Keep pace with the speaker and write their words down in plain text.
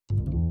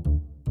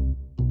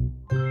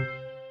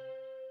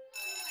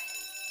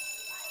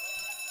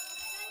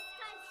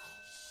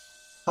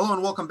Hello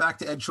and welcome back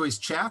to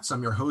EdChoice Chats.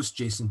 I'm your host,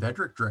 Jason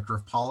Bedrick, Director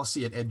of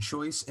Policy at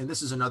EdChoice, and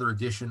this is another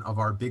edition of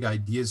our Big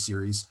Ideas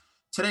series.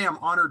 Today, I'm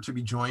honored to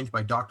be joined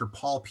by Dr.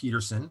 Paul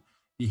Peterson,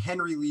 the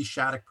Henry Lee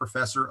Shattuck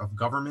Professor of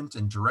Government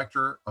and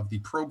Director of the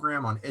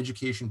Program on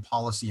Education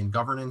Policy and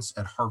Governance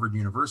at Harvard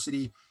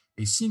University,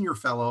 a Senior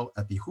Fellow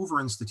at the Hoover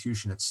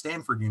Institution at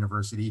Stanford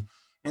University,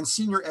 and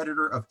Senior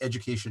Editor of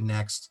Education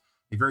Next,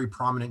 a very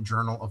prominent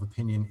journal of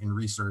opinion and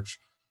research.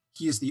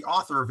 He is the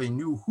author of a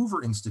new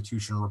Hoover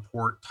Institution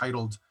report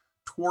titled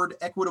Toward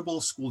Equitable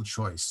School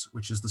Choice,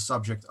 which is the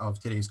subject of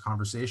today's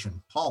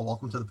conversation. Paul,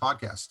 welcome to the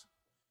podcast.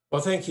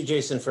 Well, thank you,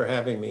 Jason, for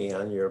having me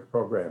on your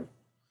program.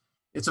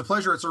 It's a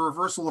pleasure. It's a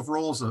reversal of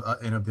roles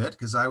in a bit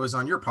because I was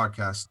on your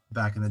podcast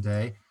back in the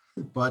day.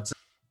 But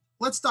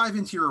let's dive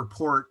into your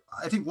report.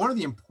 I think one of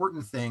the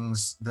important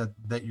things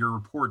that your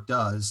report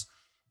does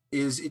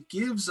is it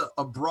gives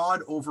a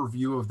broad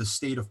overview of the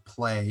state of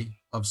play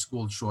of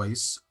school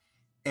choice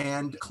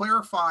and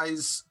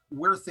clarifies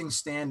where things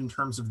stand in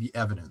terms of the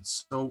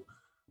evidence. So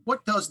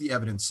what does the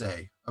evidence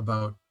say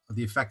about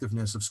the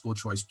effectiveness of school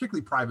choice,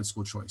 particularly private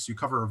school choice? You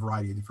cover a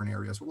variety of different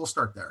areas, but we'll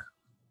start there.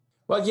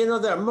 Well,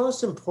 the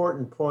most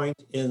important point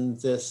in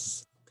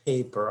this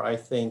paper, I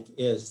think,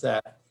 is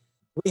that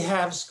we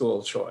have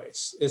school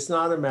choice. It's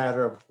not a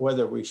matter of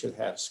whether we should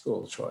have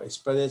school choice,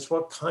 but it's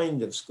what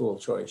kind of school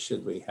choice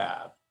should we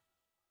have.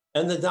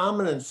 And the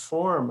dominant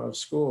form of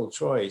school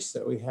choice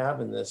that we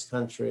have in this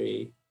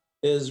country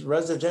is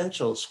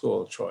residential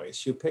school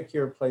choice. You pick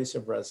your place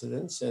of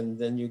residence and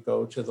then you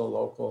go to the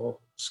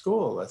local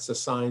school that's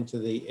assigned to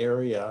the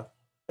area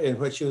in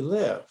which you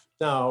live.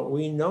 Now,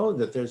 we know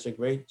that there's a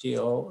great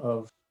deal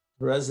of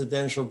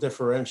residential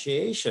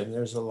differentiation.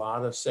 There's a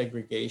lot of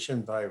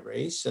segregation by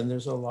race, and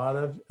there's a lot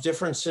of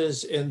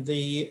differences in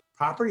the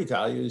property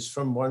values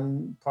from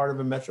one part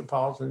of a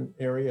metropolitan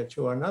area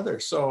to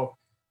another. So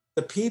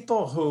the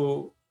people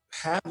who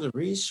have the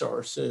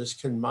resources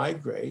can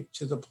migrate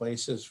to the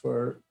places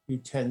where you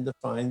tend to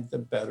find the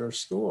better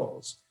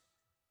schools.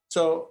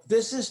 So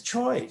this is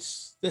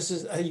choice. This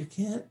is, you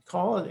can't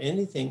call it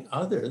anything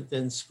other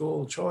than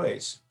school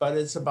choice, but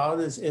it's about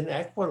as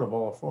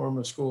inequitable a form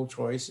of school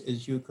choice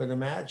as you could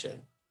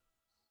imagine.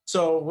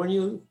 So when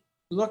you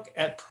look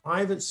at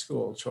private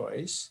school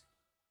choice,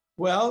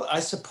 well, I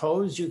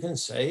suppose you can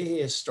say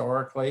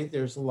historically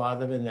there's a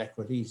lot of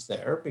inequities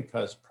there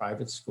because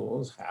private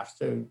schools have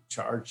to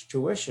charge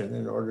tuition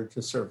in order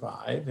to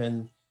survive.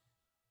 And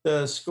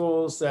the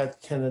schools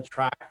that can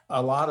attract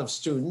a lot of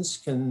students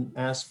can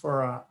ask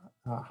for a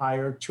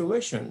higher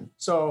tuition.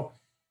 So,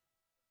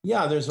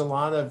 yeah, there's a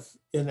lot of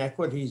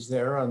inequities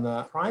there on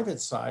the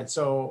private side.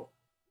 So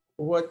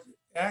what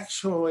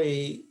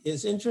actually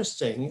is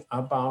interesting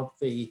about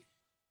the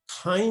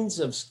kinds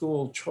of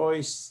school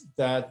choice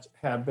that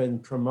have been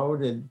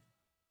promoted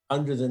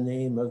under the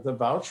name of the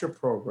voucher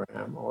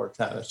program or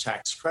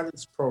tax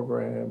credits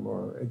program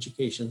or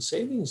education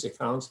savings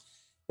accounts,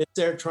 is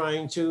they're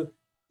trying to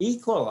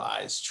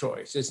equalize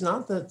choice. It's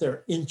not that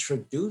they're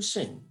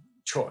introducing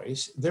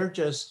choice, they're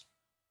just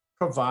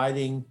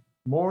providing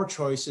more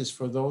choices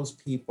for those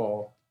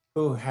people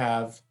who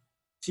have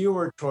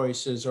fewer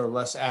choices or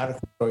less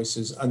adequate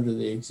choices under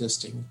the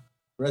existing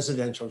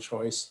residential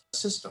choice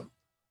system.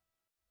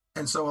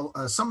 And so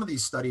some of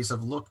these studies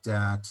have looked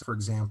at, for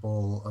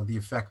example, the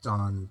effect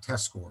on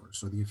test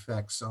scores or the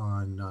effects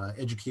on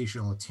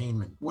educational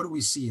attainment. What do we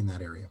see in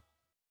that area?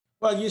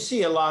 Well, you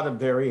see a lot of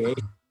variation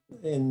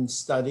in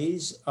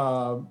studies.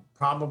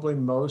 Probably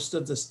most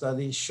of the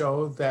studies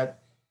show that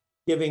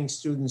giving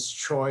students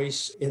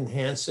choice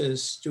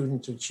enhances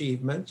student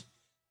achievement.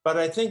 But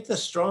I think the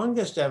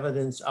strongest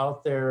evidence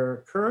out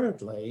there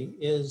currently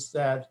is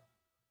that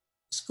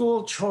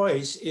school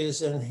choice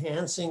is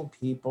enhancing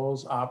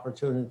people's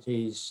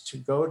opportunities to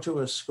go to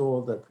a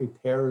school that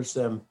prepares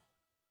them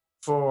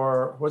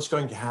for what's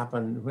going to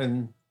happen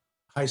when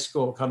high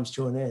school comes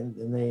to an end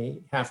and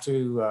they have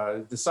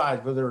to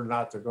decide whether or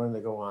not they're going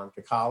to go on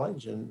to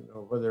college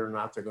or whether or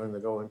not they're going to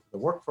go into the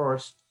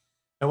workforce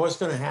and what's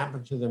going to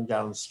happen to them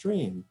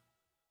downstream.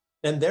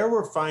 And there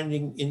we're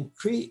finding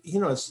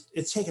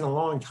it's taken a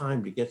long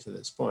time to get to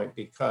this point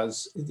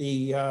because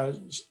the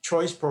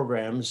choice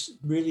programs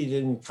really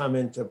didn't come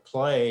into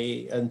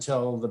play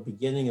until the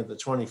beginning of the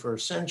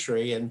 21st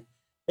century. And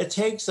it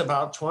takes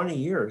about 20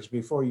 years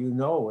before you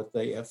know what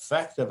the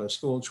effect of a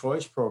school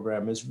choice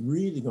program is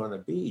really going to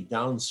be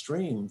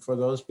downstream for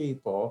those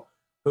people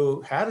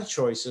who had a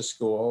choice of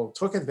school,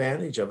 took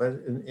advantage of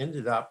it, and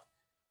ended up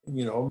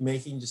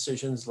making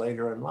decisions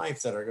later in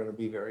life that are going to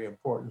be very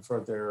important for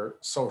their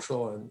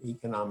social and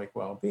economic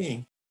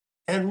well-being.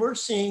 And we're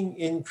seeing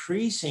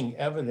increasing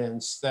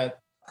evidence that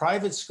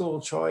private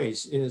school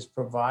choice is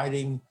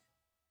providing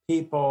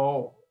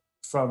people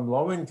from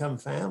low-income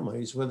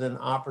families with an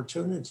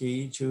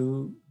opportunity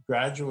to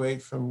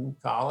graduate from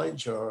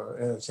college or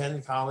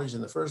attend college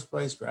in the first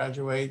place,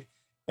 graduate,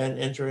 and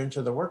enter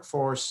into the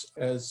workforce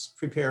as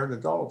prepared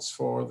adults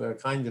for the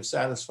kind of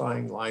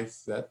satisfying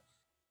life that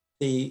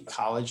the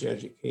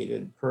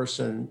college-educated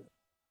person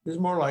is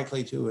more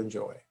likely to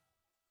enjoy.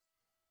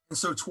 And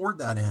so toward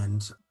that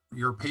end,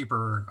 Your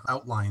paper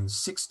outlines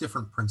 6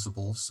 different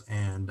principles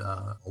and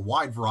a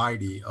wide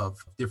variety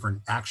of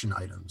different action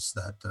items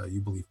that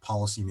you believe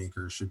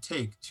policymakers should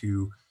take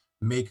to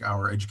make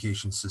our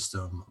education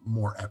system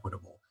more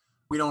equitable.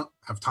 We don't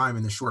have time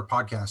in this short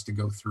podcast to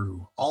go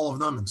through all of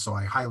them, and so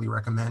I highly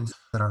recommend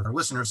that our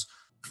listeners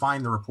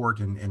find the report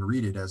and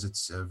read it, as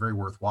it's very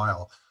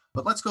worthwhile.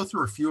 But let's go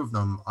through a few of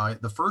them.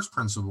 The first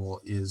principle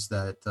is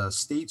that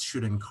states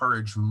should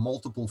encourage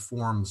multiple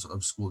forms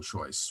of school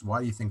choice.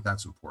 Why do you think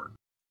that's important?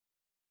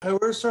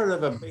 We're sort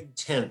of a big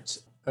tent,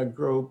 a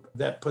group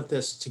that put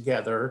this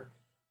together.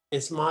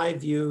 It's my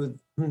view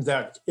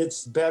that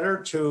it's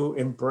better to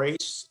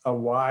embrace a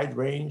wide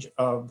range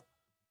of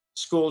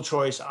school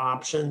choice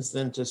options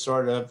than to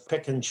sort of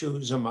pick and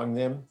choose among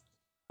them,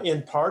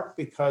 in part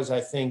because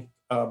I think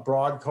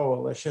broad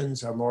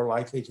coalitions are more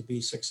likely to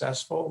be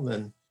successful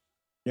than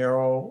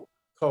narrow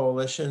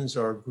coalitions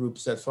or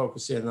groups that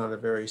focus in on a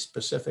very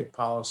specific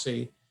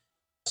policy.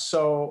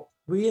 So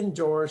we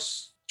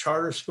endorse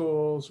charter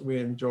schools, we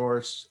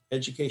endorse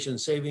education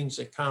savings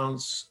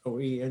accounts,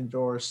 we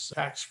endorse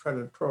tax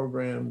credit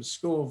programs,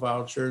 school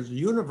vouchers.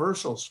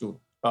 Universal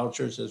school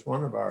vouchers is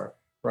one of our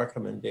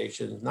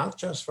recommendations, not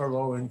just for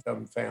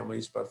low-income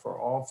families, but for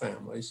all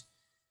families.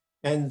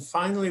 And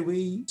finally,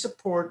 we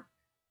support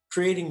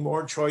creating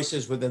more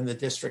choices within the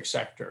district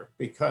sector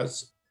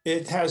because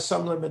it has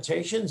some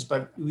limitations,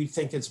 but we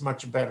think it's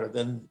much better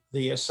than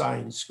the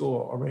assigned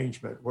school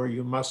arrangement where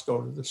you must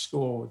go to the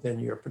school within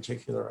your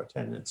particular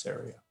attendance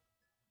area.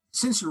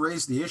 Since you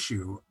raised the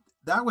issue,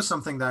 that was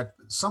something that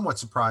somewhat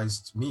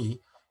surprised me,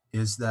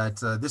 is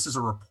that this is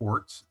a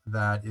report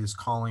that is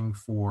calling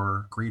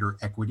for greater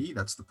equity.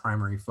 That's the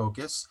primary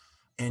focus.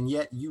 And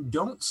yet you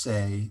don't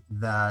say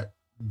that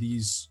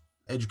these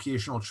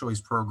educational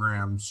choice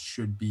programs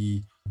should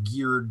be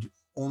geared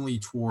only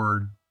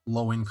toward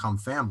low-income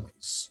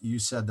families. You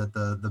said that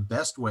the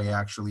best way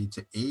actually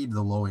to aid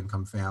the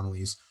low-income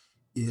families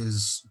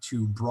is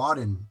to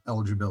broaden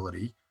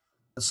eligibility.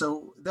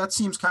 So that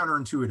seems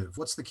counterintuitive.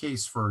 What's the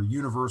case for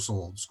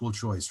universal school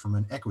choice from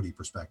an equity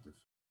perspective?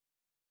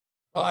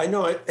 Well, I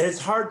know it's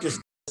hard to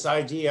see this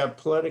idea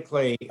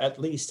politically, at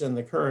least in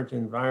the current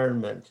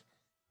environment,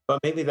 but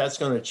maybe that's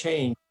going to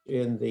change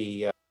in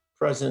the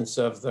presence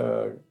of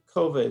the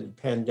COVID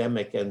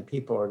pandemic, and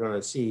people are going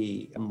to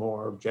see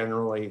more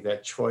generally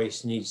that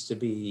choice needs to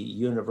be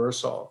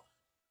universal.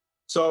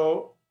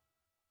 So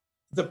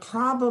the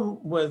problem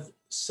with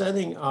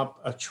setting up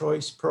a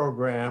choice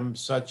program,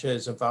 such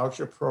as a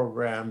voucher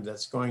program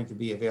that's going to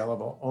be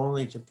available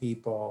only to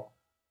people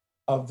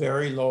of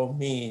very low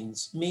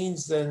means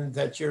then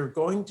that you're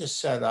going to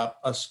set up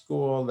a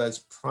school that's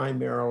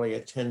primarily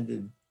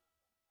attended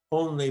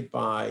only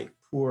by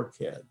poor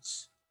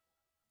kids.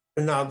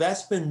 And now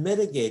that's been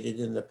mitigated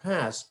in the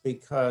past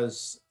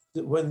because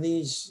when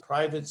these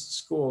private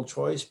school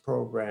choice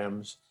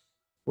programs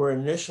were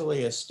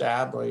initially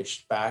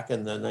established back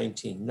in the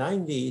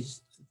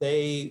 1990s,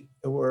 they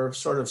were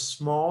sort of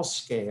small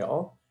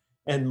scale,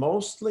 and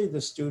mostly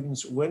the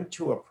students went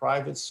to a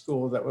private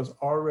school that was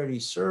already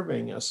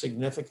serving a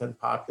significant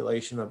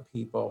population of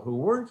people who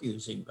weren't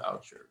using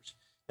vouchers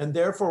and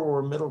therefore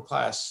were middle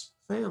class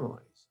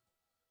families.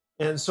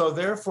 And so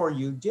therefore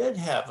you did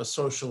have a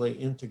socially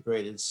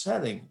integrated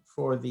setting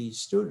for these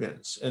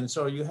students. And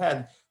so you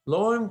had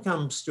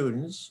low-income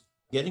students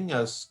getting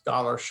a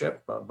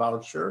scholarship, a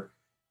voucher,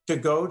 to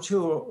go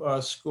to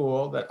a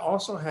school that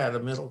also had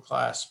a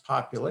middle-class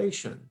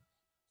population.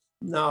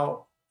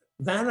 Now,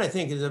 that I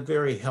think is a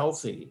very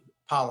healthy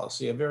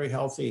policy, a very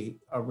healthy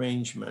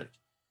arrangement.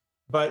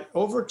 But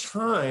over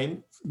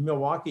time,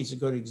 Milwaukee's a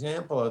good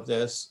example of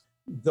this.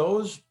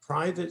 Those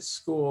private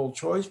school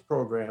choice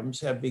programs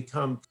have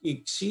become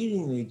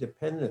exceedingly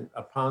dependent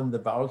upon the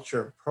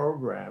voucher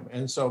program.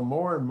 And so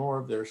more and more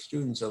of their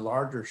students, a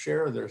larger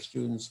share of their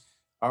students,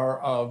 are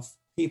of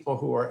people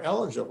who are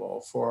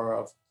eligible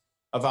for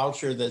a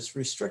voucher that's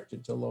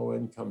restricted to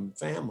low-income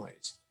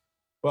families.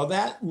 Well,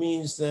 that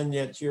means then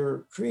that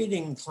you're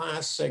creating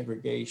class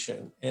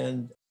segregation.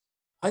 And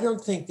I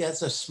don't think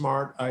that's a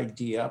smart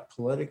idea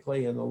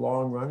politically in the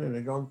long run, and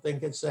I don't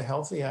think it's a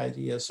healthy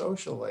idea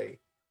socially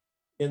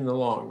in the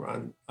long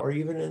run, or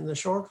even in the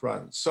short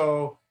run.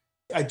 So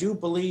I do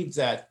believe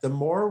that the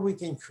more we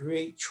can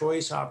create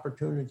choice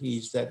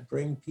opportunities that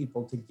bring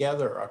people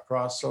together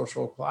across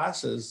social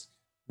classes,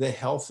 the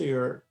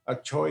healthier a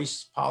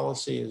choice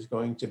policy is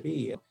going to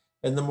be,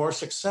 and the more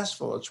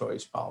successful a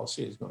choice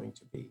policy is going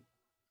to be.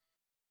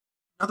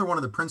 Another one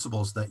of the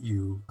principles that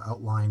you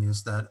outline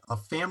is that a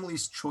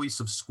family's choice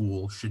of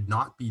school should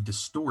not be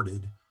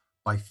distorted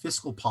by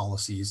fiscal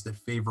policies that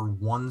favor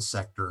one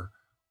sector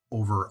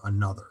over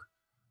another.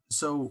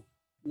 So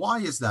why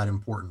is that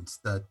important,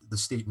 that the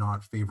state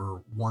not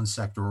favor one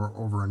sector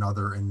over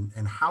another,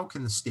 and how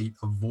can the state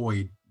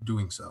avoid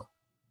doing so?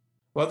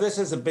 Well, this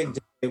is a big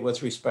debate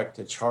with respect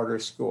to charter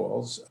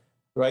schools.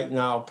 Right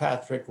now,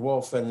 Patrick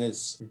Wolf and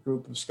his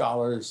group of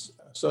scholars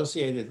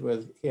associated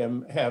with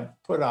him have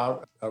put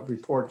out a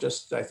report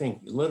just, I think,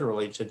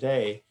 literally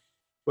today,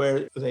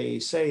 where they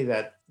say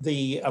that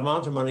the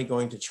amount of money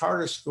going to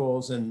charter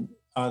schools and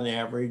on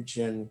average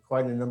in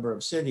quite a number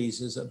of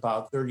cities is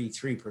about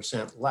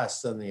 33%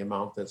 less than the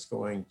amount that's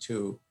going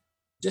to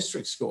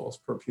district schools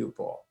per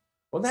pupil.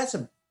 Well, that's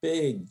a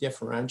big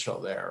differential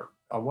there.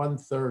 A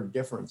 1/3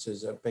 difference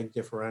is a big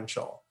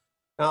differential.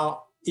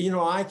 Now,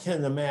 I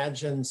can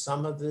imagine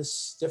some of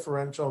this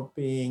differential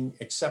being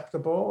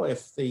acceptable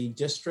if the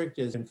district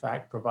is in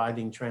fact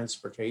providing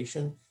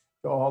transportation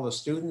to all the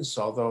students,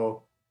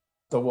 although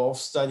the Wolf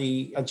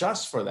study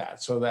adjusts for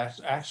that. So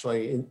that's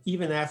actually,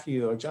 even after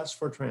you adjust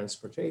for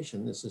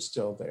transportation, this is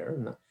still there.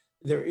 And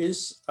there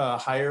is a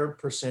higher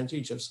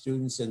percentage of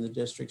students in the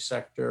district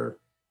sector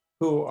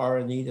who are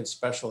in need of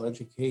special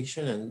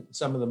education, and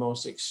some of the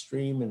most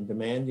extreme and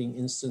demanding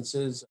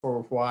instances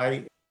for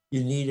why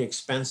you need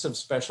expensive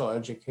special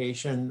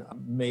education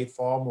may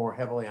fall more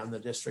heavily on the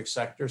district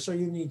sector. So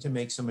you need to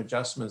make some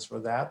adjustments for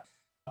that.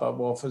 But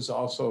Wolf has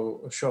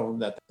also shown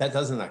that that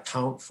doesn't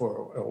account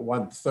for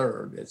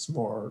 1/3. It's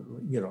more,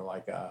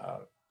 like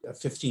a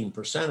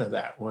 15% of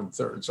that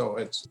 1/3. So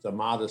it's the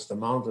modest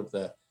amount of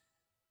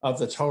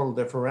the total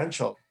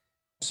differential.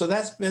 So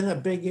that's been a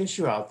big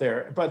issue out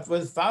there. But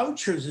with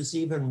vouchers, it's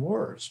even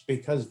worse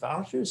because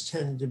vouchers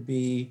tend to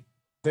be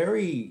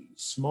very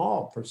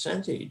small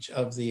percentage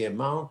of the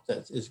amount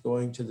that is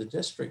going to the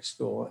district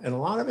school. And a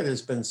lot of it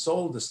has been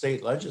sold to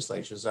state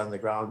legislatures on the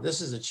ground.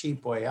 This is a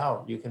cheap way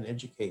out. You can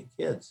educate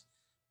kids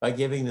by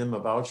giving them a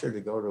voucher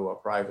to go to a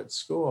private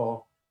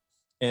school.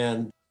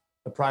 And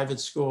the private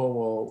school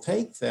will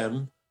take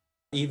them,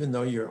 even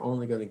though you're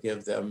only going to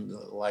give them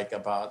like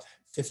about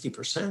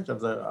 50% of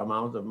the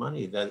amount of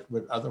money that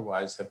would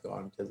otherwise have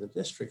gone to the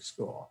district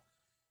school.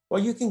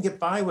 Well, you can get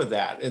by with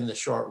that in the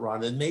short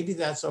run, and maybe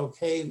that's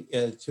okay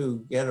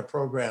to get a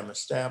program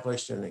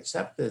established and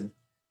accepted.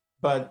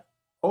 But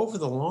over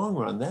the long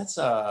run, that's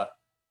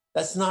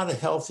not a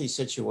healthy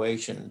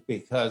situation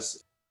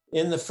because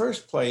in the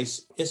first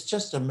place, it's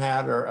just a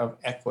matter of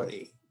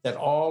equity that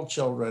all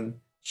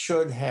children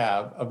should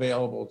have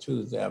available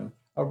to them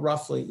a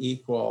roughly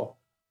equal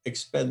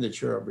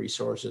expenditure of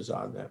resources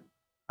on them.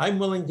 I'm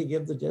willing to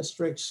give the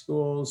district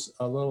schools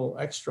a little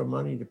extra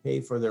money to pay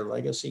for their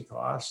legacy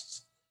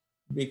costs,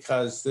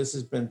 because this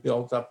has been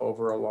built up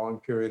over a long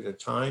period of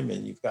time,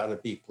 and you've got to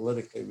be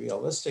politically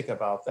realistic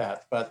about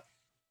that. But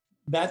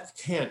that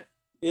can't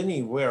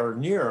anywhere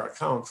near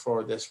account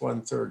for this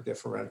 1/3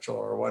 differential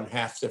or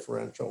 1/2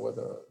 differential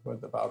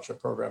with the voucher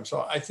program.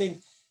 So I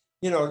think,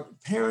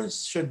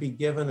 parents should be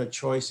given a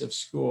choice of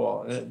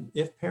school. And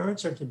if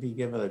parents are to be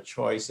given a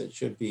choice, it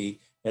should be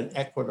an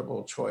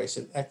equitable choice.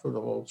 An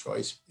equitable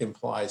choice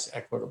implies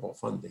equitable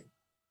funding.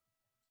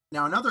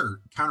 Now,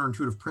 another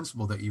counterintuitive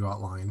principle that you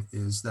outline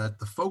is that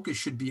the focus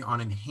should be on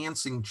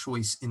enhancing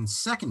choice in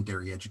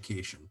secondary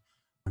education.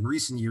 In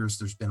recent years,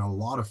 there's been a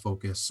lot of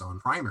focus on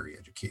primary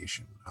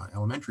education,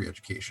 elementary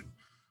education,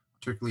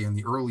 particularly in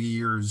the early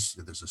years.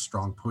 There's a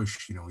strong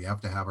push, we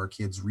have to have our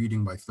kids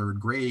reading by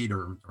 3rd grade,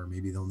 or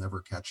maybe they'll never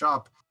catch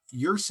up.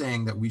 You're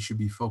saying that we should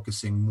be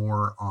focusing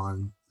more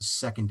on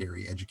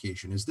secondary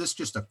education. Is this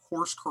just a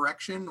course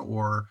correction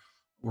or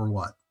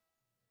what?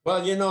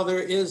 Well, there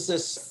is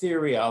this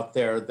theory out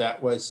there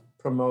that was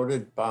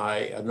promoted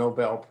by a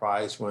Nobel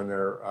Prize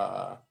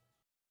winner,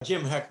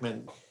 Jim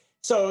Heckman.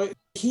 So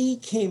he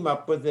came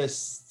up with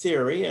this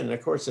theory, and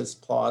of course it's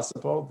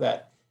plausible,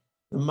 that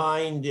the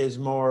mind is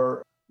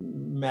more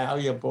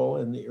malleable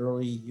in the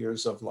early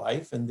years of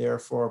life, and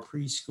therefore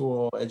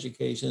preschool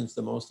education is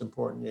the most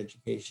important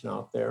education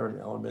out there, and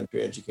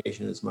elementary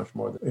education is much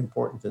more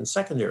important than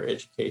secondary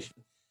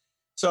education.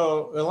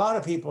 So a lot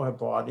of people have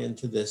bought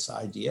into this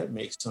idea. It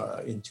makes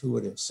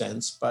intuitive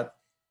sense. But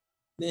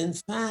in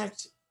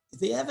fact,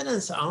 the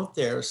evidence out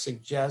there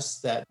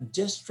suggests that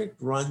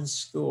district-run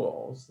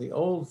schools, the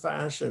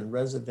old-fashioned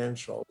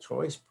residential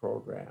choice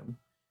program,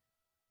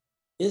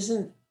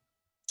 isn't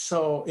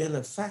so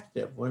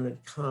ineffective when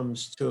it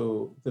comes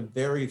to the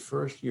very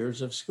first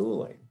years of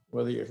schooling,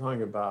 whether you're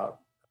talking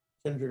about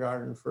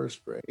kindergarten,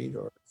 1st grade,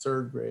 or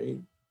 3rd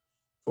grade,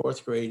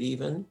 4th grade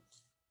even.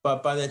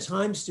 But by the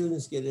time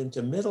students get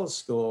into middle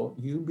school,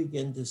 you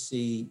begin to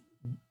see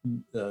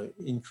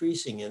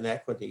increasing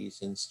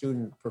inequities in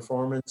student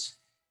performance,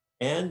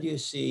 and you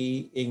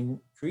see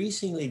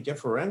increasingly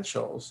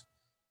differentials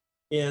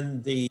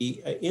in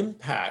the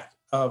impact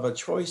of a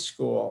choice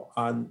school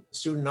on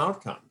student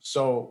outcomes.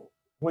 So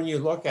when you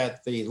look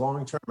at the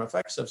long-term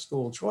effects of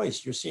school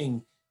choice, you're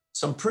seeing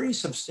some pretty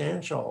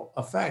substantial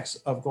effects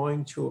of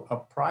going to a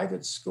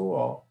private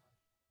school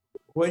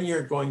when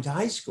you're going to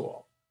high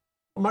school.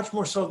 Much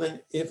more so than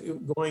if you're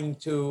going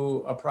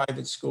to a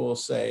private school,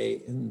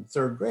 say, in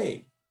 3rd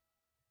grade.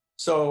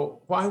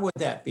 So why would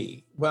that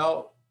be?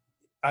 Well,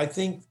 I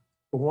think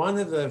one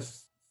of the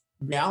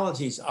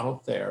realities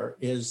out there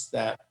is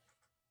that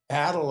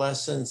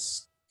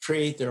adolescents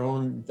create their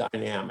own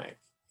dynamic.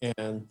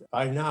 And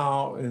by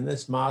now, in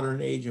this modern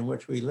age in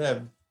which we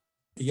live,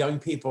 young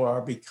people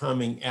are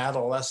becoming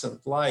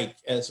adolescent-like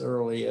as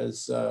early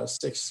as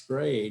 6th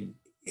grade.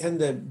 And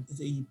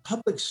the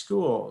public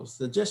schools,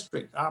 the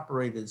district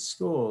operated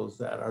schools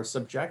that are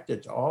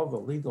subjected to all the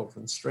legal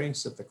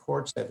constraints that the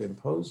courts have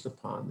imposed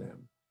upon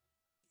them,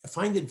 I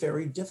find it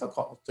very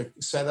difficult to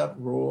set up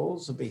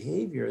rules of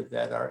behavior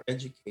that are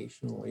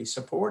educationally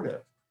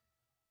supportive.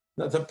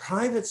 Now, the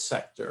private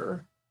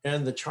sector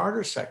and the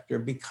charter sector,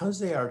 because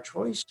they are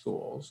choice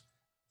schools,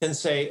 can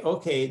say,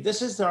 okay,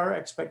 this is our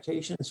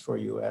expectations for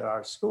you at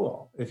our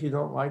school. If you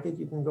don't like it,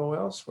 you can go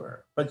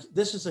elsewhere. But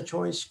this is a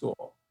choice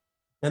school.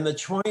 And the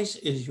choice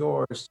is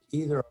yours to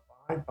either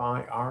abide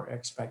by our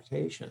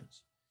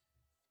expectations.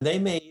 They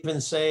may even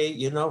say,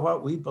 you know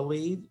what, we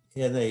believe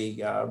in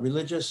a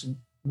religious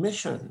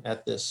mission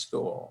at this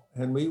school,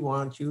 and we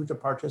want you to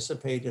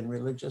participate in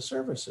religious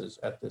services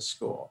at this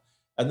school.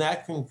 And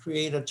that can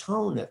create a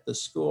tone at the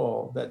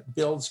school that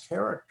builds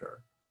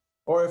character.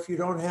 Or if you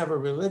don't have a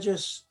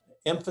religious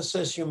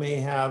emphasis, you may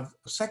have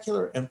a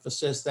secular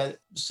emphasis that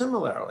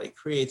similarly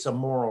creates a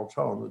moral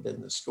tone within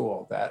the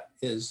school that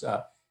is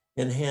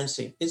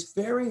enhancing. It's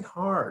very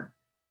hard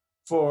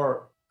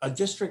for a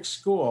district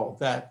school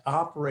that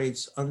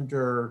operates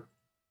under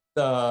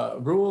the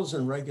rules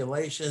and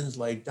regulations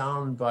laid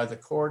down by the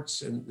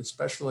courts, and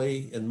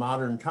especially in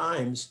modern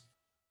times,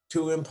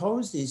 to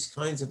impose these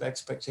kinds of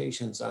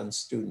expectations on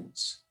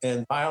students.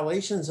 And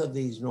violations of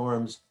these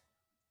norms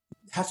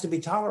have to be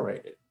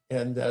tolerated,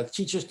 and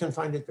teachers can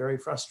find it very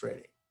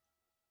frustrating.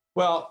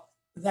 Well,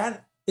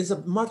 that is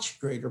a much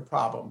greater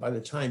problem by the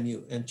time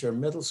you enter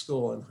middle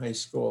school and high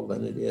school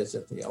than it is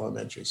at the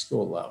elementary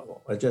school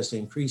level. It just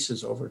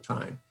increases over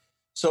time.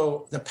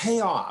 So the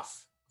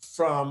payoff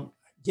from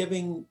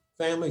giving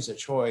families a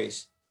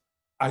choice,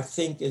 I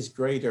think, is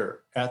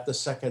greater at the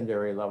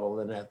secondary level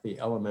than at the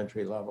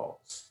elementary level.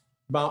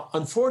 But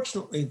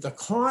unfortunately, the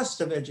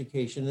cost of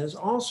education is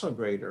also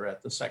greater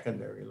at the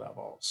secondary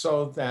level,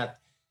 so that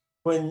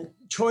when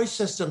choice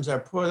systems are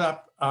put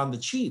up on the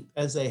cheap,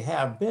 as they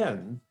have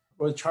been,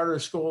 with charter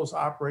schools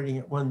operating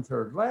at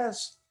 1/3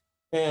 less,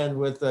 and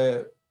with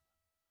the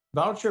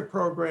voucher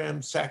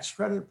programs, tax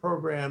credit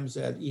programs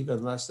at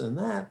even less than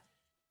that,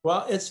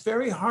 well, it's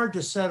very hard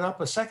to set up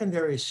a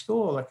secondary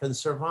school that can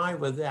survive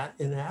with that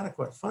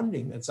inadequate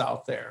funding that's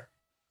out there.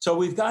 So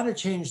we've got to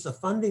change the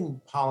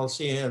funding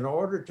policy in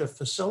order to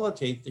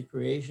facilitate the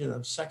creation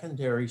of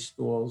secondary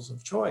schools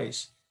of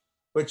choice,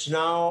 which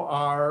now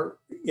are,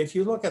 if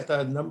you look at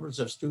the numbers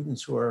of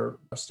students who are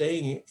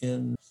staying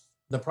in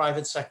the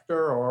private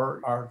sector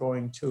or are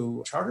going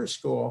to charter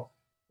school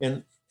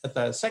at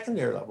the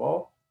secondary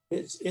level,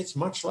 it's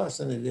much less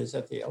than it is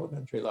at the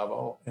elementary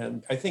level.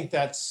 And I think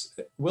that's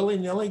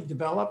willy-nilly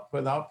developed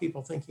without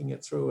people thinking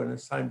it through, and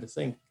it's time to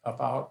think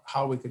about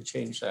how we could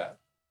change that.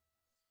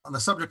 On the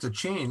subject of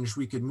change,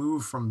 we could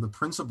move from the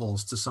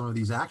principles to some of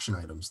these action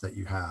items that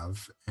you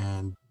have.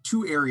 And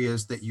two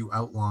areas that you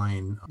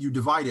outline, you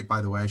divide it,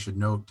 by the way, I should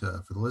note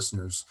for the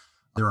listeners,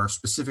 there are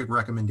specific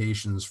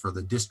recommendations for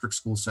the district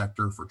school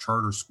sector, for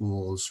charter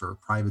schools, for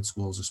private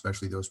schools,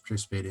 especially those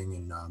participating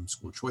in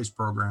school choice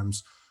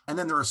programs. And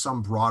then there are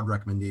some broad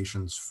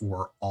recommendations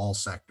for all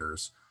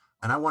sectors.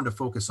 And I wanted to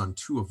focus on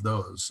two of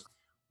those.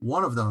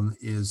 One of them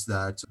is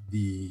that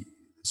the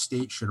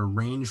state should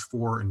arrange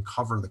for and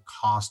cover the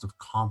cost of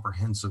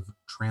comprehensive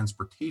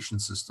transportation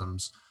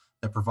systems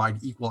that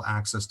provide equal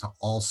access to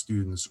all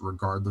students,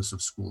 regardless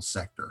of school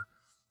sector.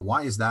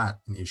 Why is that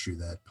an issue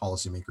that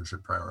policymakers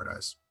should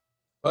prioritize?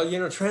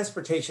 Well,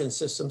 transportation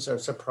systems are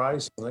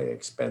surprisingly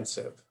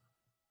expensive.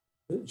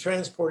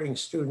 Transporting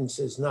students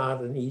is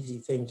not an easy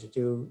thing to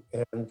do.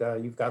 And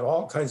you've got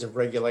all kinds of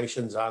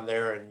regulations on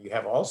there, and you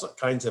have all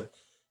kinds of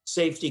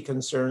safety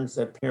concerns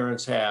that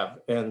parents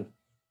have. And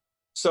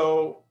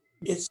so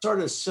it's sort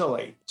of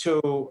silly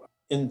to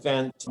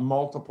invent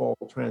multiple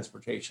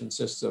transportation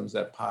systems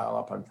that pile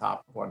up on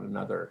top of one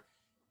another.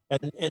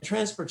 And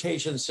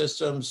transportation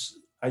systems,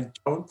 I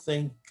don't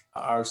think,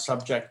 are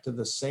subject to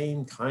the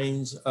same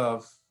kinds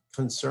of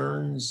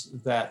concerns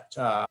that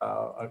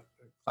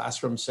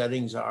classroom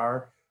settings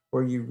are,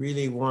 where you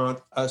really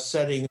want a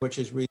setting which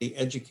is really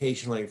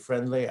educationally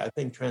friendly. I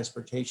think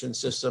transportation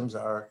systems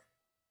are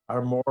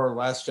more or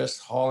less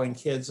just hauling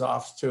kids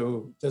off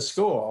to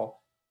school.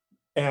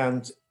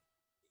 And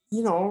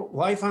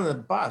life on a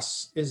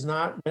bus is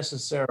not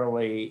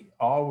necessarily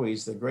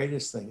always the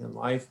greatest thing in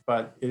life,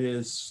 but it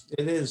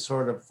is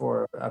sort of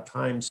for a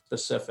time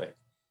specific.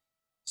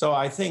 So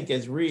I think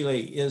it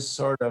really is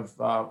sort of,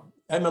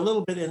 I'm a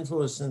little bit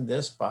influenced in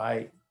this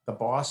by the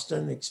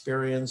Boston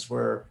experience,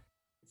 where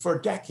for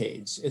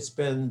decades it's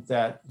been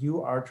that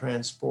you are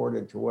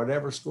transported to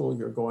whatever school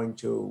you're going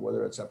to,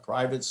 whether it's a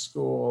private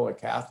school, a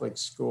Catholic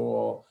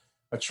school,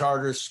 a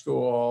charter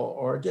school,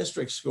 or a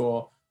district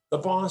school. The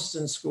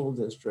Boston School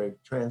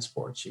District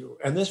transports you.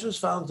 And this was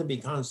found to be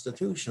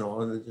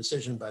constitutional in a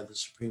decision by the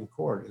Supreme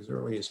Court as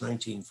early as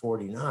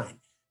 1949.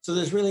 So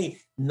there's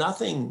really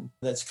nothing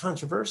that's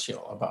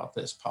controversial about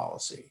this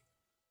policy.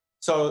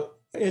 So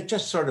it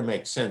just sort of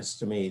makes sense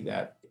to me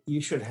that you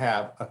should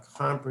have a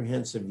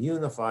comprehensive,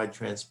 unified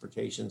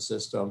transportation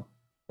system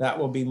that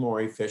will be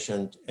more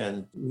efficient.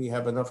 And we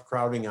have enough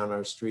crowding on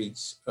our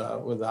streets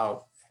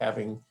without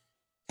having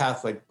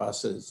Catholic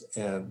buses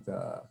and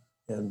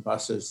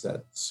buses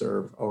that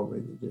serve only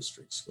the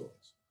district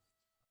schools.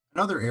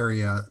 Another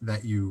area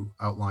that you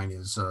outline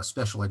is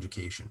special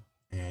education.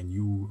 And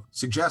you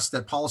suggest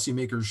that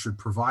policymakers should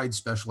provide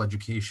special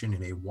education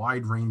in a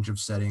wide range of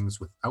settings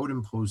without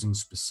imposing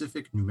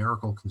specific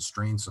numerical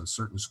constraints on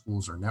certain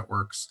schools or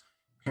networks.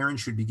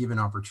 Parents should be given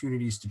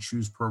opportunities to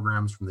choose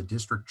programs from the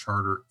district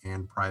charter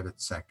and private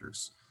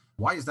sectors.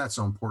 Why is that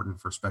so important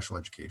for special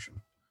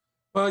education?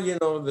 Well,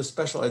 the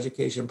special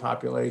education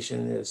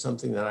population is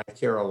something that I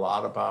care a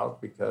lot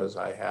about because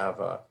I have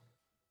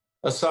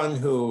a son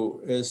who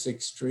is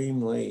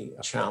extremely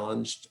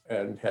challenged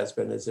and has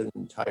been his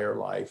entire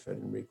life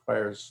and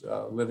requires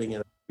living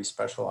in a very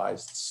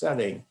specialized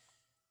setting.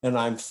 And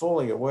I'm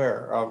fully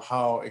aware of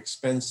how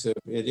expensive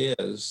it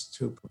is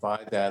to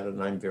provide that.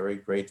 And I'm very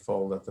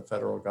grateful that the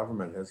federal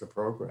government has a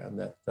program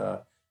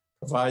that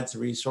provides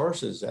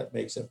resources that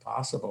makes it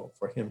possible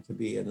for him to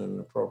be in an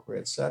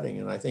appropriate setting.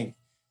 And I think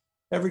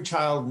every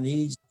child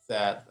needs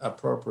that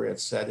appropriate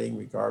setting,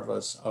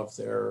 regardless of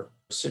their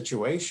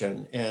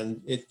situation,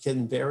 and it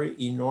can vary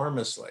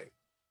enormously.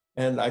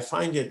 And I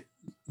find it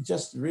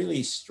just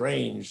really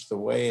strange the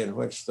way in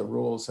which the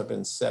rules have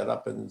been set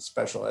up in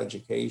special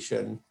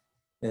education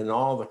and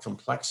all the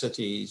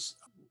complexities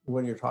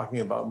when you're talking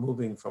about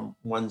moving from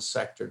one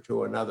sector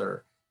to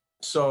another.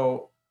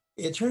 So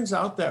it turns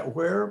out that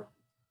where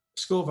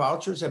school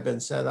vouchers have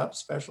been set up,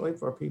 especially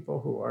for people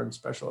who are in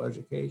special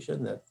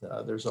education, that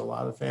there's a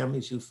lot of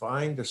families who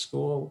find a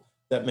school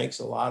that makes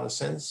a lot of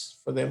sense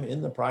for them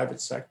in the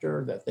private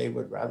sector that they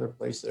would rather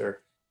place their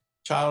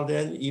child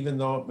in, even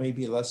though it may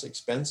be less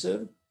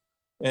expensive.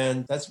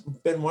 And that's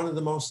been one of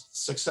the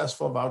most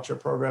successful voucher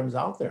programs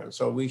out there. And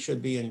so we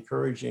should be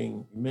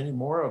encouraging many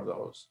more of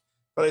those.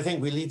 But I think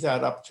we leave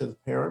that up to the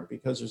parent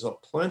because there's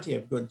plenty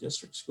of good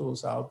district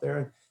schools out there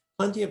and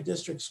plenty of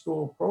district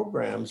school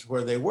programs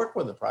where they work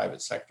with the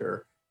private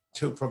sector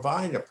to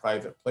provide a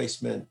private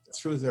placement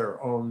through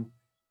their own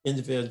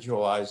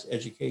individualized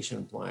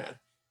education plan.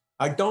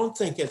 I don't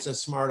think it's a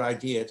smart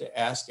idea to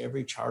ask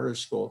every charter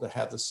school to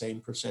have the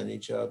same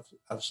percentage of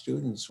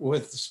students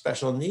with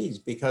special needs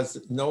because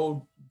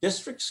no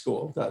district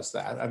school does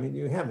that. I mean,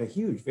 you have a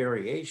huge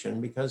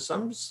variation because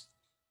some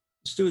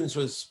students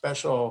with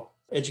special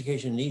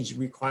education needs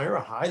require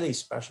a highly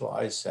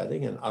specialized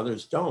setting and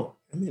others don't.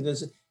 I mean,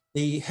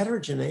 the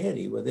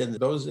heterogeneity within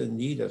those in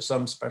need of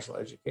some special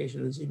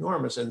education is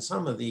enormous. And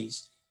some of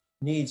these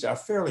needs are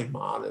fairly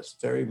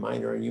modest, very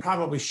minor, and you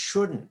probably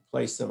shouldn't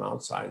place them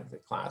outside the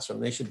classroom.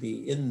 They should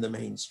be in the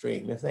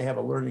mainstream. If they have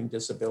a learning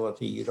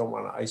disability, you don't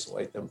want to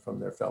isolate them from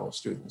their fellow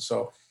students.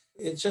 So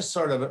it's just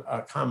sort of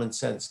a common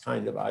sense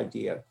kind of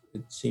idea,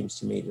 it seems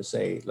to me, to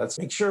say, let's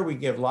make sure we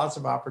give lots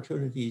of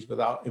opportunities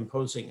without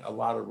imposing a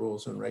lot of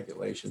rules and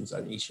regulations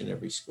on each and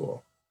every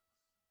school.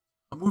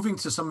 Moving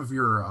to some of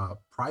your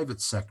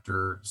private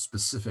sector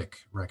specific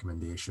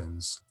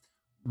recommendations.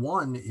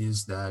 One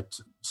is that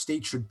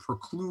states should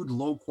preclude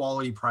low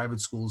quality private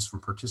schools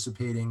from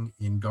participating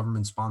in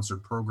government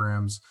sponsored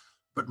programs,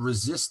 but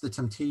resist the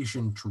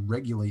temptation to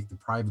regulate the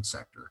private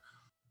sector.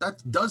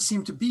 That does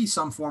seem to be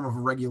some form of a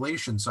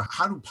regulation. So,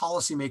 how do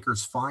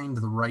policymakers find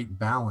the right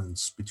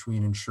balance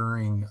between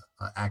ensuring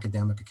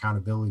academic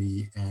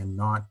accountability and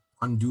not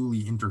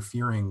unduly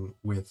interfering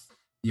with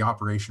the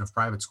operation of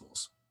private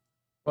schools?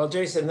 Well,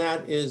 Jason,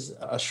 that is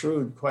a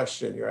shrewd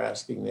question you're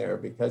asking there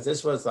because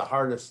this was the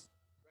hardest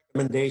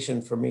recommendation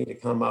for me to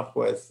come up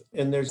with.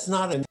 And there's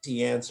not an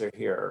easy answer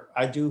here.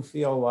 I do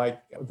feel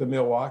like the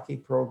Milwaukee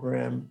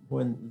program,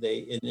 when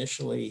they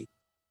initially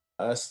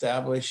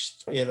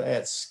established it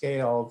at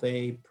scale,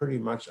 they pretty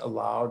much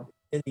allowed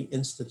any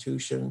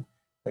institution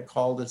that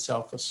called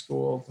itself a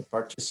school to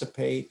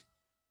participate.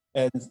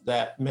 And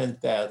that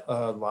meant that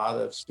a lot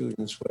of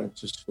students went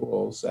to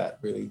schools that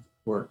really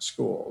weren't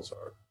schools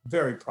or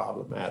very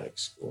problematic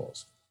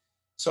schools.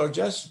 So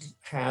just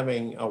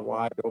having a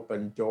wide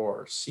open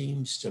door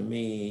seems to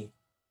me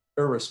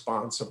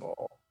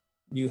irresponsible.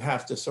 You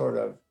have to sort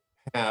of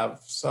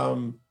have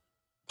some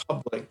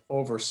public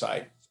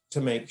oversight to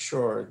make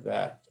sure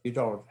that you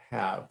don't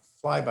have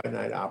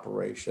fly-by-night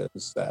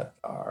operations that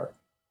are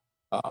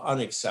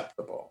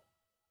unacceptable.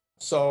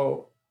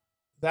 So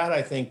that,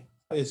 I think,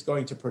 is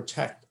going to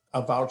protect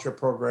a voucher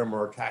program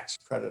or a tax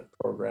credit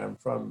program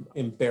from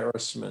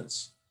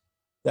embarrassments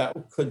that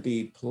could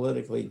be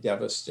politically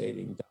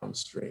devastating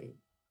downstream.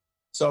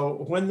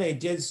 So when they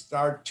did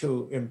start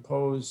to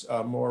impose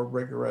more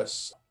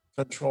rigorous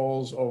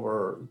controls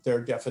over their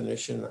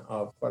definition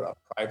of what a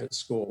private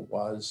school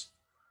was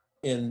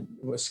in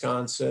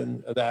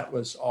Wisconsin, that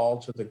was all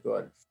to the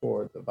good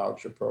for the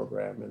voucher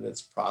program, and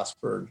it's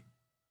prospered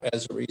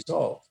as a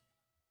result.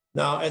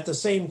 Now, at the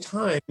same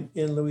time,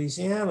 in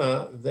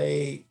Louisiana,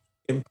 they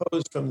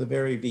imposed from the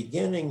very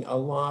beginning a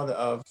lot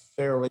of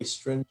fairly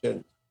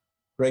stringent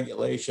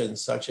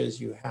regulations, such as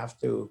you have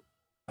to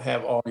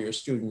have all your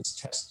students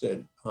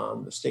tested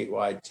on the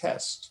statewide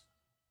test.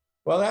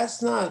 Well,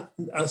 that's not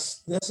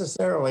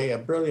necessarily a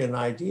brilliant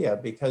idea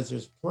because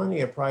there's plenty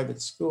of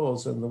private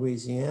schools in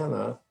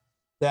Louisiana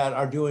that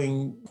are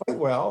doing quite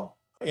well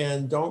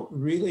and don't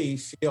really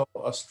feel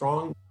a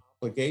strong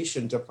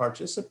obligation to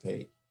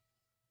participate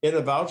in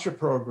a voucher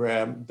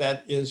program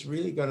that is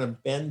really going to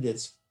bend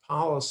its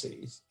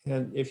policies.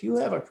 And if you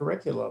have a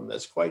curriculum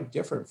that's quite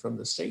different from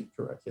the state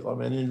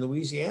curriculum, and in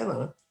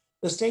Louisiana,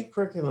 the state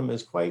curriculum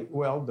is quite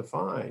well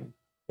defined,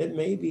 it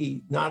may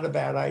be not a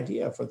bad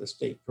idea for the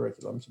state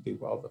curriculum to be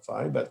well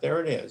defined, but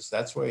there it is.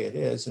 That's the way it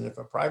is. And if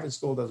a private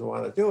school doesn't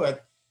want to do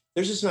it,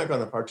 they're just not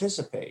going to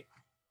participate.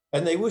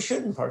 And they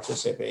shouldn't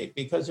participate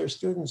because their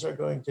students are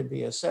going to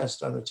be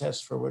assessed on a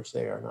test for which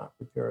they are not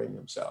preparing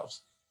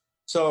themselves.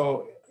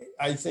 So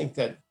I think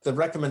that the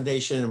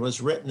recommendation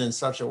was written in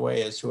such a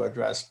way as to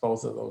address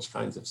both of those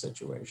kinds of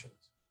situations.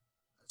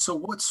 So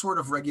what sort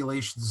of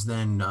regulations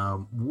then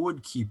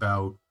would keep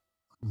out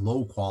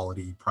low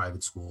quality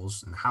private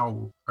schools, and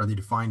how are they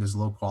defined as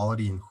low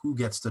quality, and who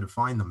gets to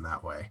define them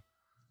that way?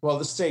 Well,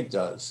 the state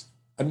does.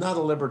 I'm not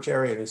a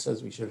libertarian who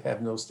says we should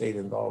have no state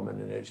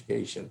involvement in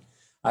education.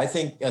 I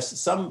think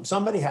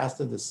somebody has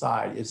to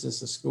decide, is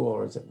this a school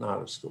or is it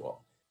not a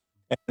school?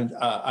 And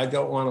I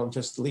don't want to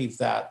just leave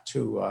that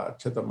to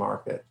the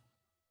market.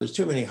 There's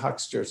too many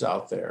hucksters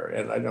out there,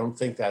 and I don't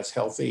think that's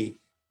healthy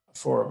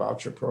for a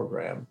voucher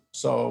program.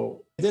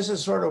 So this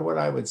is sort of what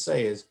I would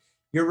say is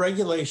your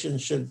regulation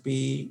should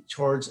be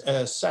towards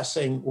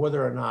assessing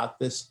whether or not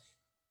this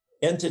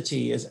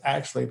entity is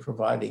actually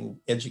providing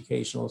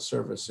educational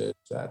services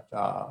that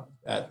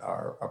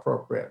are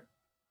appropriate,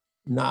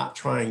 not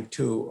trying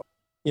to,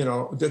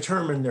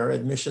 determine their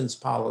admissions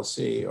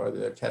policy or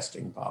their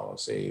testing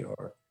policy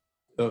or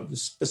the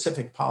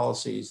specific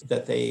policies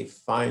that they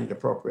find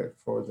appropriate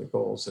for the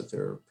goals that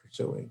they're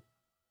pursuing.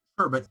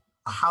 Sure, but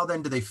how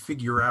then do they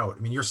figure out? I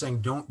mean, you're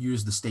saying don't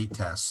use the state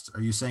test.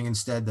 Are you saying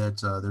instead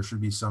that there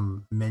should be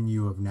some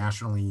menu of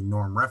nationally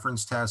norm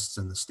reference tests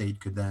and the state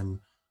could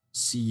then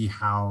see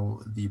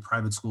how the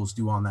private schools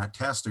do on that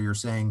test? Or you're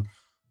saying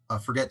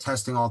forget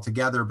testing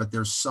altogether, but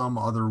there's some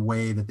other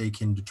way that they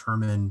can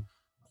determine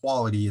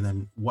quality, and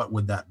then what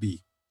would that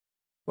be?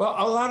 Well,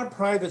 a lot of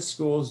private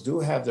schools do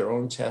have their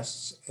own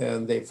tests,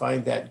 and they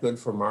find that good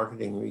for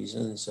marketing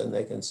reasons. And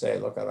they can say,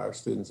 look, our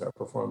students are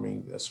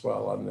performing this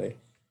well on the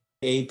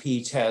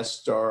AP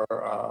test, or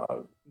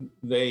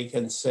they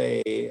can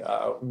say,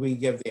 we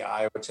give the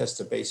Iowa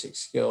Test of Basic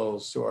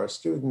Skills to our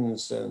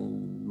students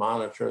and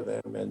monitor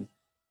them.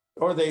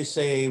 Or they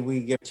say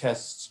we give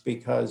tests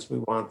because we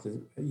want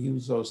to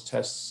use those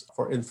tests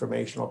for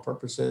informational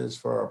purposes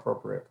for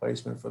appropriate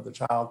placement for the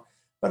child.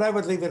 But I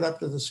would leave it up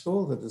to the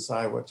school to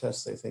decide what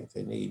tests they think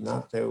they need,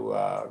 not to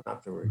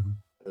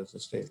as a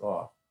state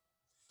law.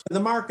 And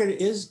the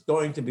market is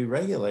going to be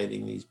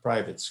regulating these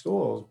private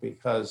schools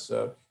because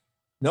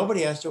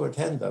nobody has to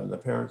attend them. The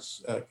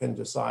parents can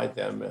decide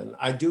them. And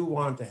I do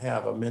want to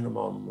have a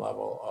minimum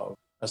level of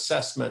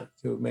assessment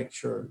to make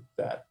sure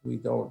that we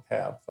don't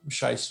have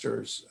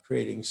shysters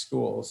creating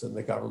schools and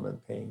the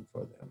government paying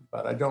for them.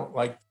 But I don't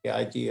like the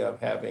idea of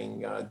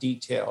having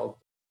detailed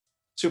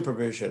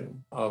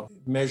supervision of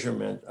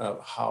measurement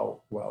of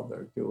how well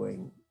they're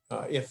doing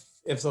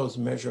if those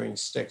measuring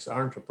sticks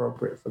aren't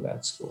appropriate for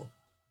that school.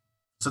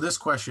 So this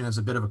question is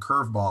a bit of a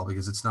curveball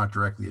because it's not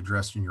directly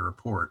addressed in your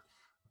report,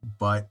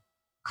 but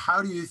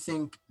how do you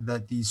think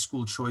that these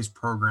school choice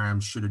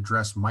programs should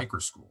address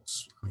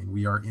microschools? I mean,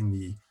 we are in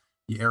the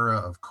era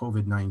of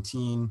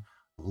COVID-19.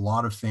 A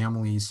lot of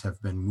families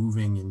have been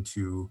moving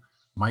into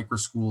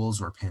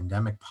microschools or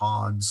pandemic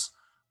pods.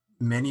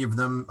 Many of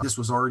them, this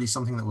was already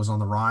something that was on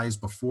the rise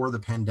before the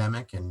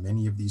pandemic, and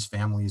many of these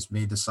families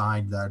may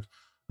decide that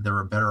they're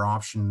a better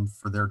option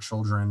for their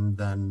children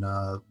than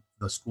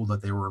the school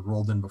that they were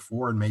enrolled in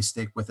before, and may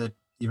stick with it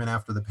even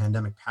after the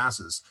pandemic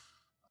passes.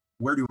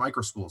 Where do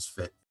microschools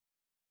fit?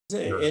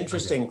 It's an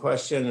interesting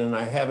question, and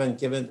I haven't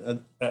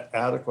given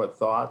adequate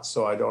thought,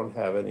 so I don't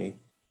have any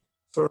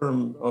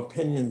firm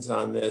opinions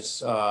on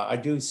this. I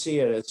do see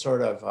it as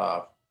sort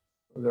of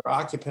they're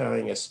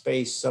occupying a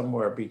space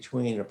somewhere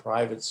between a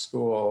private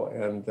school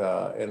and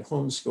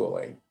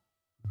homeschooling,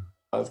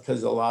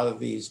 because a lot of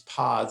these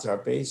pods are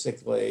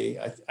basically.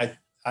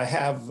 I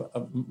have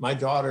my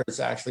daughter is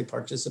actually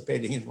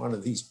participating in one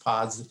of these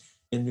pods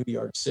in New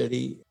York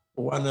City.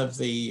 One of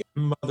the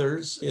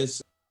mothers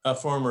is a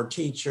former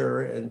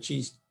teacher, and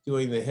she's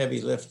doing the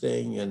heavy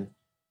lifting, and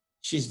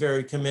she's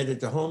very committed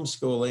to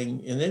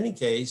homeschooling in any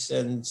case.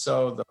 And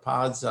so the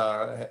pods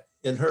are,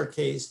 in her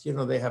case,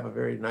 they have a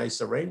very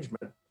nice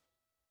arrangement.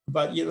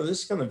 But,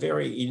 this is going to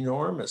vary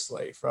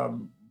enormously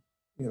from,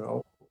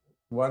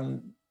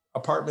 one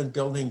apartment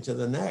building to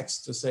the next,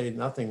 to say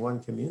nothing, one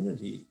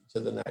community to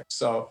the next.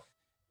 So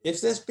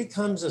if this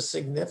becomes a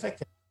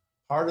significant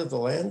part of the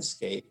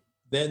landscape,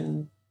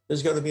 then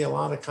there's going to be a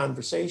lot of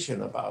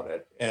conversation about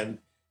it. And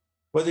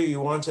whether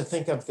you want to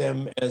think of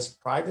them as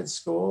private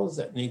schools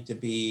that need to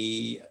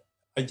be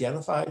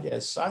identified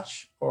as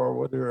such, or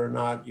whether or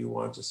not you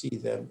want to see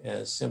them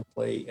as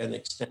simply an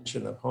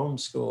extension of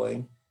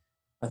homeschooling,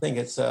 I think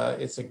it's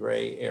a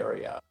gray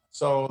area.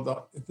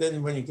 So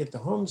then when you get to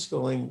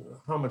homeschooling,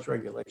 how much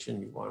regulation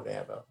you want to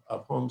have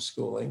of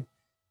homeschooling.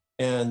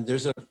 And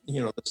the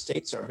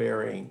states are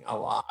varying a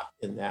lot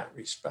in that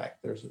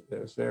respect. There's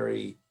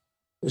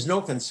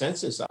no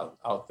consensus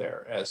out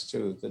there as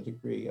to the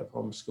degree of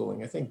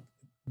homeschooling. I think,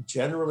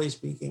 generally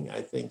speaking,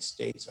 I think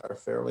states are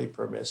fairly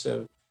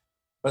permissive,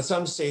 but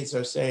some states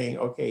are saying,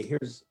 okay,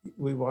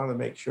 we want to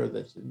make sure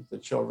that the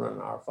children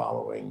are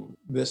following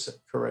this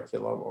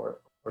curriculum or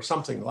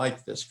something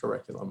like this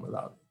curriculum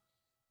without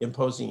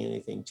imposing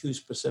anything too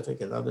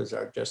specific. And others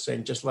are just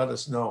saying, just let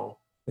us know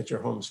that you're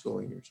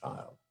homeschooling your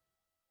child.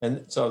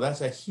 And so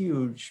that's a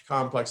huge,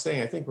 complex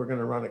thing. I think we're going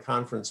to run a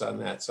conference on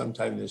that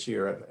sometime this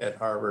year at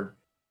Harvard,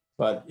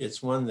 but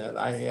it's one that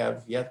I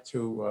have yet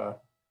to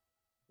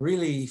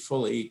really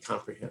fully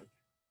comprehend.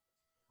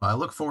 I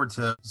look forward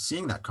to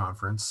seeing that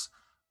conference.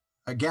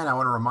 Again, I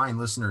want to remind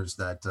listeners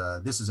that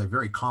this is a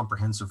very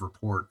comprehensive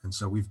report, and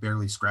so we've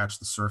barely scratched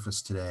the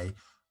surface today.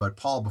 But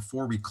Paul,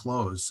 before we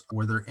close,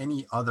 were there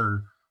any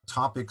other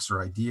topics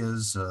or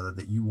ideas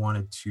that you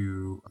wanted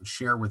to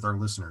share with our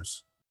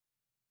listeners?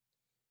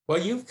 Well,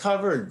 you've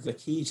covered the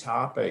key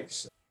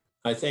topics.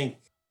 I think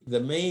the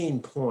main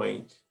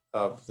point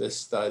of this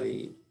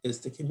study is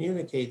to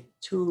communicate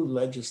to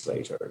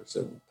legislators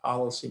and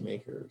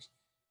policymakers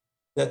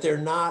that they're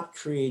not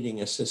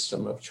creating a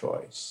system of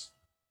choice.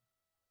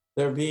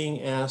 They're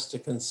being asked to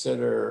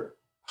consider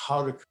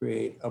how to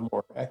create a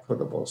more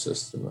equitable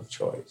system of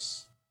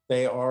choice.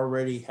 They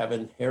already have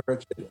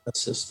inherited a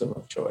system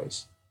of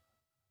choice,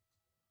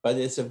 but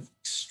it's an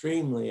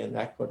extremely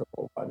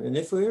inequitable one. And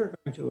if we are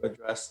going to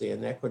address the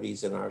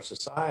inequities in our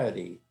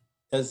society,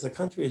 as the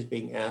country is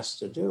being asked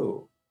to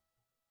do,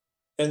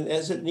 and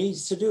as it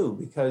needs to do,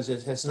 because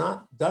it has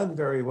not done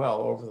very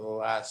well over the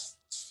last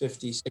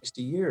 50,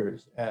 60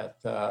 years at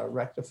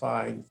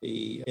rectifying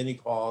the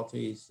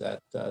inequalities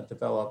that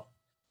develop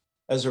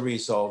as a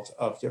result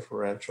of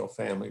differential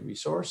family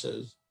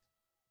resources,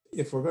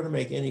 if we're going to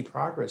make any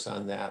progress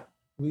on that,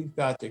 we've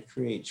got to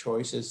create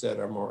choices that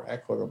are more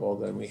equitable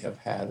than we have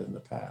had in the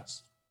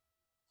past.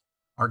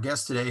 Our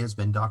guest today has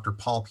been Dr.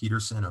 Paul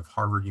Peterson of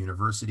Harvard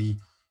University.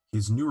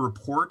 His new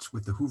report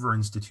with the Hoover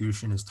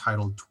Institution is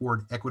titled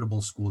Toward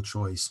Equitable School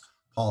Choice.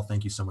 Paul,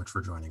 thank you so much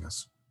for joining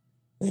us.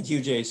 Thank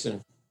you,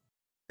 Jason.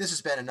 This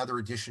has been another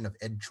edition of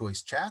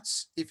EdChoice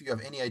Chats. If you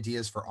have any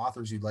ideas for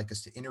authors you'd like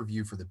us to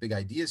interview for the Big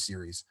Ideas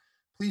series,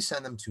 please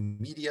send them to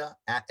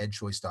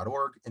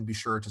media@edchoice.org and be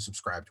sure to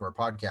subscribe to our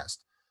podcast.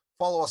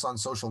 Follow us on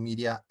social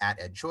media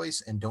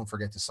 @EdChoice, and don't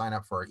forget to sign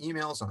up for our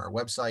emails on our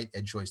website,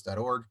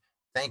 edchoice.org.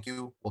 Thank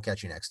you. We'll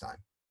catch you next time.